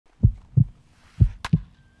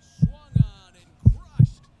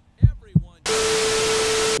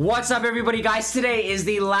What's up, everybody, guys? Today is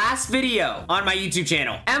the last video on my YouTube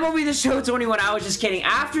channel. MLB The Show 21. I was just kidding.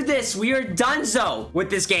 After this, we are donezo with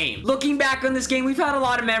this game. Looking back on this game, we've had a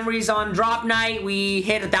lot of memories. On drop night, we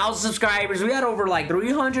hit 1,000 subscribers. We had over like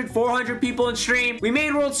 300, 400 people in stream. We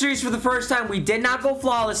made World Series for the first time. We did not go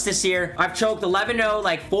flawless this year. I've choked 11-0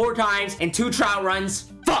 like 4 times and 2 trout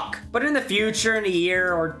runs. Fuck! But in the future, in a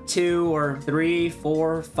year or 2 or 3,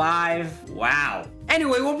 4, 5, wow.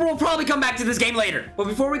 Anyway, we'll probably come back to this game later. But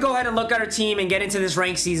before we go ahead and look at our team and get into this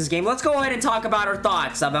ranked seasons game, let's go ahead and talk about our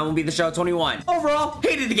thoughts of MLB The Show 21. Overall,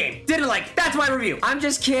 hated the game. Didn't like it. That's my review. I'm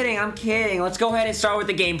just kidding. I'm kidding. Let's go ahead and start with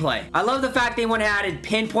the gameplay. I love the fact they went ahead and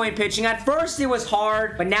pinpoint pitching. At first, it was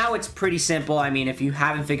hard, but now it's pretty simple. I mean, if you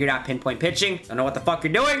haven't figured out pinpoint pitching, don't know what the fuck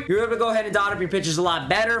you're doing, you're able to go ahead and dot up your pitches a lot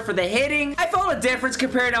better. For the hitting, I felt a difference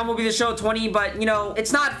compared to MLB The Show 20, but, you know,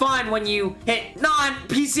 it's not fun when you hit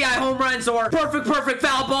non-PCI home runs or perfect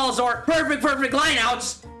foul balls or perfect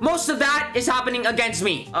lineouts. Most of that is happening against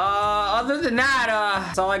me. Other than that,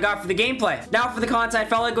 that's all I got for the gameplay. Now for the content, I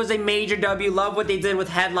felt like it was a major W. Love what they did with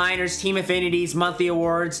headliners, team affinities, monthly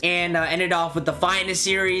awards, and ended off with the finest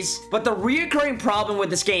series. But the reoccurring problem with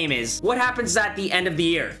this game is what happens at the end of the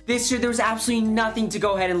year. This year, there was absolutely nothing to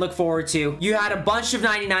go ahead and look forward to. You had a bunch of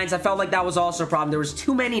 99s. I felt like that was also a problem. There was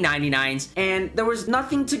too many 99s, and there was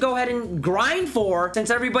nothing to go ahead and grind for since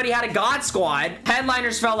everybody had a God Squad.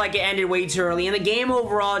 Headliners felt like it ended way too early, and the game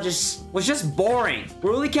overall was just boring.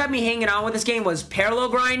 What really kept me hanging on with this game was parallel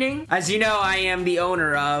grinding. As you know, I am the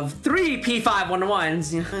owner of 3 P5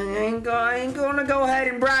 101s. I ain't gonna go ahead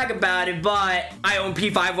and brag about it, but I own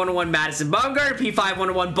P5 101 Madison Bumgarner, P5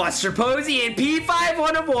 101 Buster Posey, and P5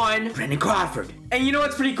 101 Brendan Crawford. And you know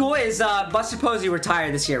what's pretty cool is Buster Posey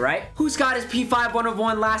retired this year, right? Who's got his P5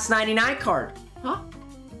 101 last 99 card? Huh?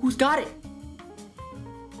 Who's got it?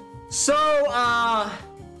 So,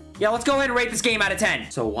 yeah, let's go ahead and rate this game out of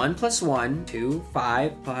 10. So 1 + 1, 2,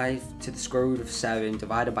 5 to the square root of 7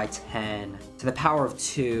 divided by 10 to the power of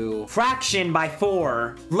 2, fraction by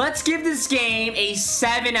 4. Let's give this game a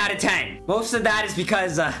 7 out of 10. Most of that is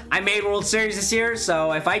because I made World Series this year,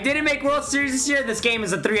 so if I didn't make World Series this year, this game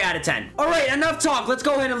is a 3 out of 10. All right, enough talk. Let's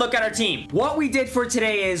go ahead and look at our team. What we did for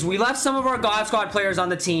today is we left some of our God Squad players on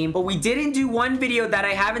the team, but we didn't do one video that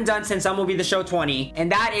I haven't done since MLB The Show 20,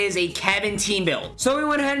 and that is a Kevin team build. So we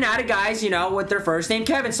went ahead and added guys, you know, with their first name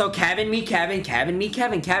Kevin. So Kevin, me, Kevin, Kevin, me,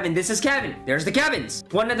 Kevin, Kevin. This is Kevin. There's the Kevins.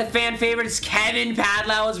 One of the fan favorites, Kevin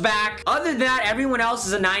Padlow, is back. Other than that, everyone else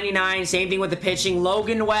is a 99. Same thing with the pitching.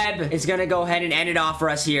 Logan Webb is gonna go ahead and end it off for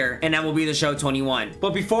us here, and that will be The Show 21.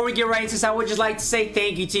 But before we get right into this, I would just like to say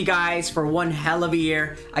thank you to you guys for one hell of a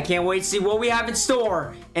year. I can't wait to see what we have in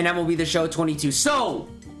store, and that will be The Show 22. So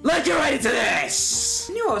let's get right into this.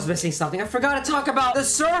 I knew I was missing something. I forgot to talk about the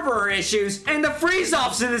server issues and the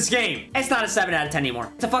freeze-offs in this game. It's not a 7 out of 10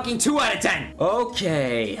 anymore. It's a fucking 2 out of 10.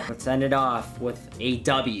 Okay, let's end it off with a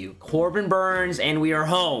W. Corbin Burns, and we are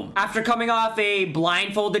home. After coming off a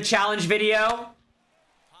blindfolded challenge video,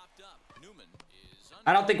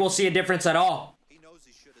 I don't think we'll see a difference at all. He knows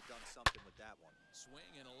he should have done something with that one. Swing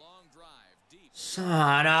and a long drive deep.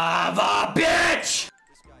 Son of a bitch!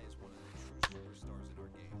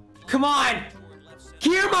 Come on!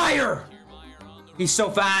 Kiermaier! He's so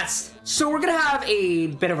fast. So we're gonna have a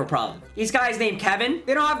bit of a problem. These guys named Kevin,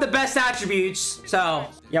 they don't have the best attributes. So,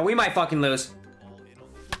 yeah, we might fucking lose.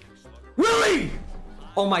 Really?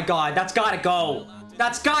 Oh my god, that's gotta go.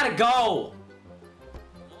 That's gotta go.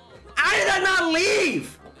 How did that not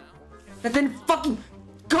leave? And then fucking...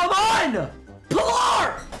 Come on!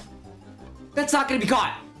 Pilar! That's not gonna be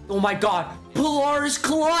caught. Oh my god. Pilar is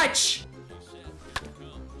clutch!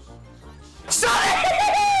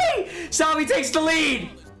 Salvi! Salvi takes the lead.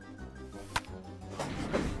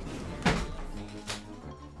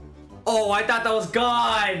 Oh, I thought that was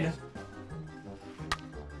gone.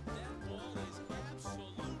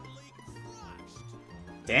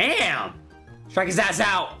 Damn. Strike his ass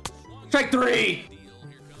out. Strike 3.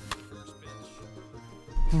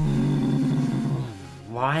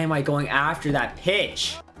 Why am I going after that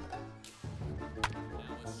pitch?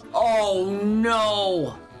 Oh,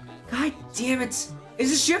 no. God damn it. Is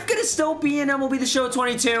the shift gonna still be in MLB The Show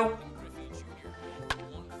 22?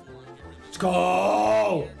 Let's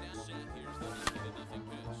go.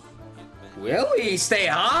 Willie, stay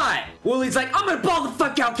hot. Willie's like, I'm gonna ball the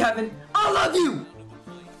fuck out, Kevin. I love you.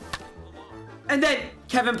 And then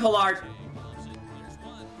Kevin Pillar.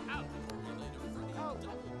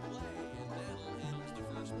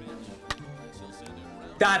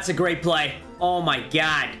 That's a great play. Oh my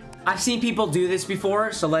god. I've seen people do this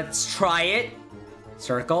before, so let's try it.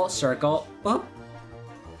 Circle, circle. Oh.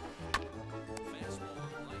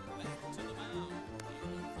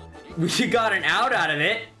 We got an out of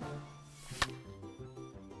it.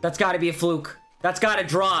 That's got to be a fluke. That's got to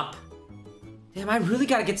drop. Damn, I really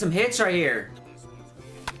got to get some hits right here.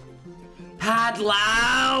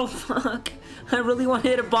 Padlow! Fuck. I really want to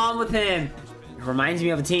hit a bomb with him. It reminds me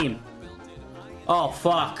of a team. Oh,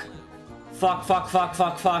 fuck. Fuck.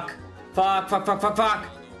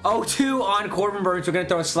 0-2 on Corbin Burns. We're going to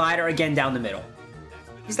throw a slider again down the middle.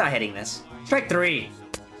 He's not hitting this. Strike 3.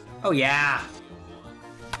 Oh, yeah.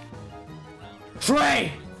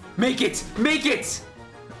 Trey! Make it! Make it!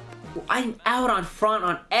 I'm out on front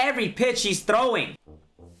on every pitch he's throwing.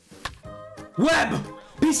 Webb!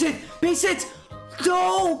 Base hit! Base hit!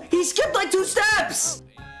 No! He skipped like 2 steps!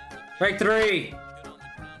 Strike 3.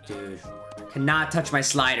 Dude, cannot touch my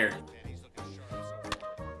slider.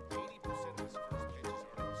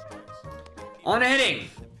 On a hitting.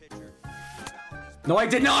 No, I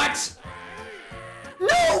did not!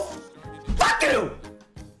 No! Fuck you!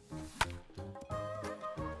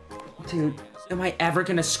 Dude, am I ever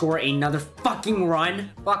gonna score another fucking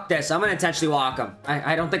run? Fuck this, I'm gonna intentionally walk him.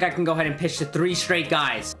 I don't think I can go ahead and pitch to 3 straight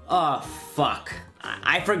guys. Oh, fuck.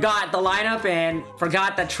 I forgot the lineup and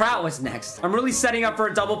forgot that Trout was next. I'm really setting up for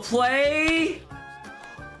a double play.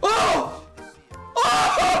 Oh!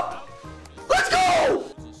 Oh! Let's go!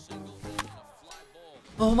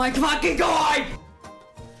 Oh my fucking god!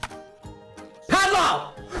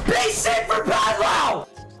 Padlow! Base hit for Padlow!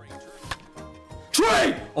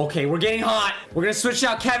 Trey! Okay, we're getting hot. We're gonna switch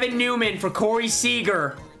out Kevin Newman for Corey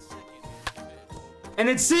Seager. And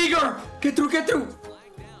then Seager! Get through, get through!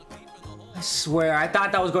 I swear, I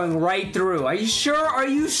thought that was going right through. Are you sure? Are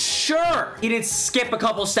you sure? He did skip a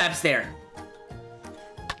couple steps there.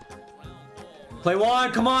 Play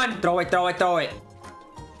 1, come on! Throw it, throw it, throw it.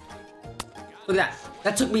 Look at that.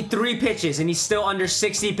 That took me 3 pitches, and he's still under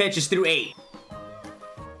 60 pitches through 8.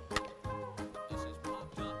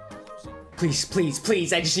 Please, please,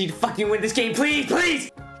 please. I just need to fucking win this game. Please, please!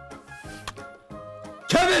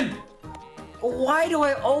 Kevin! Why do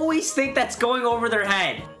I always think that's going over their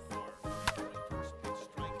head?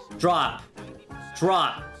 Drop.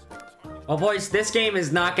 Drop. Well, boys, this game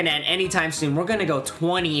is not going to end anytime soon. We're going to go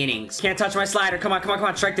 20 innings. Can't touch my slider. Come on, come on, come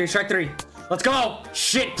on. Strike 3, strike 3. Let's go.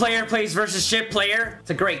 Shit player plays versus shit player. It's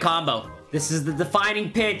a great combo. This is the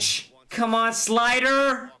defining pitch. Come on,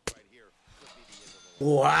 slider.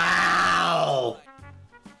 Wow.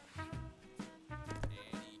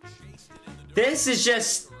 This is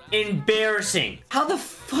just embarrassing. How the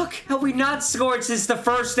fuck have we not scored since the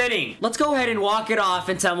first inning? Let's go ahead and walk it off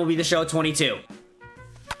and tell MLB The Show 22.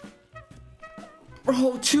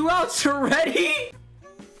 Bro, 2 outs already?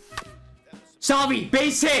 Salvi,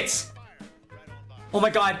 base hits. Oh my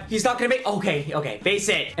god, he's not gonna make... Okay, okay, base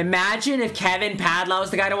hit. Imagine if Kevin Padlow is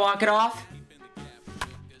the guy to walk it off.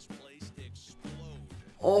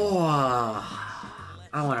 Oh,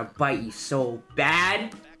 I want to bite you so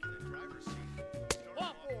bad.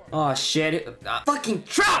 Oh shit! Fucking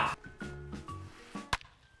Trout!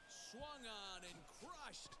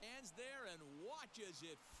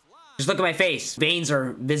 Just look at my face. Veins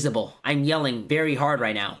are visible. I'm yelling very hard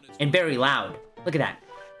right now and very loud. Look at that.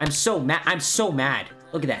 I'm so mad. I'm so mad.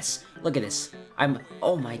 Look at this. Look at this.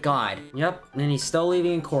 Oh my god. Yep. And he's still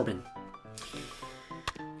leaving in Corbin.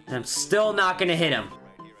 And I'm still not gonna hit him.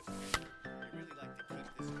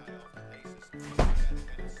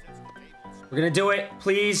 We're gonna do it.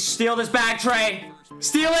 Please steal this bag, Trey.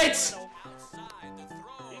 Steal it!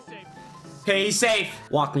 Okay, he's safe.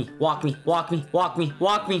 Walk me, walk me, walk me, walk me,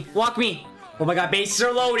 walk me, walk me. Oh my god, bases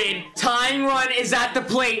are loaded. Tying run is at the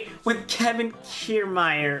plate with Kevin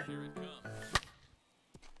Kiermaier.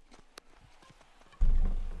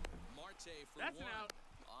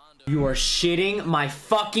 You are shitting my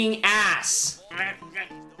fucking ass.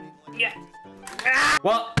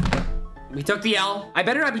 Well, we took the L. I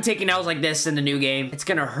better not be taking L's like this in the new game. It's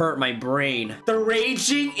gonna hurt my brain. The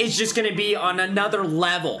raging is just gonna be on another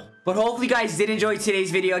level. But hopefully you guys did enjoy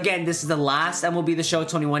today's video. Again, this is the last MLB The Show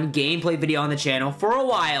 21 gameplay video on the channel for a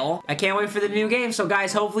while. I can't wait for the new game. So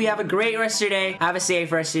guys, hopefully you have a great rest of your day. Have a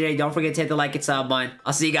safe rest of your day. Don't forget to hit the like and sub button.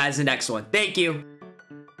 I'll see you guys in the next one. Thank you.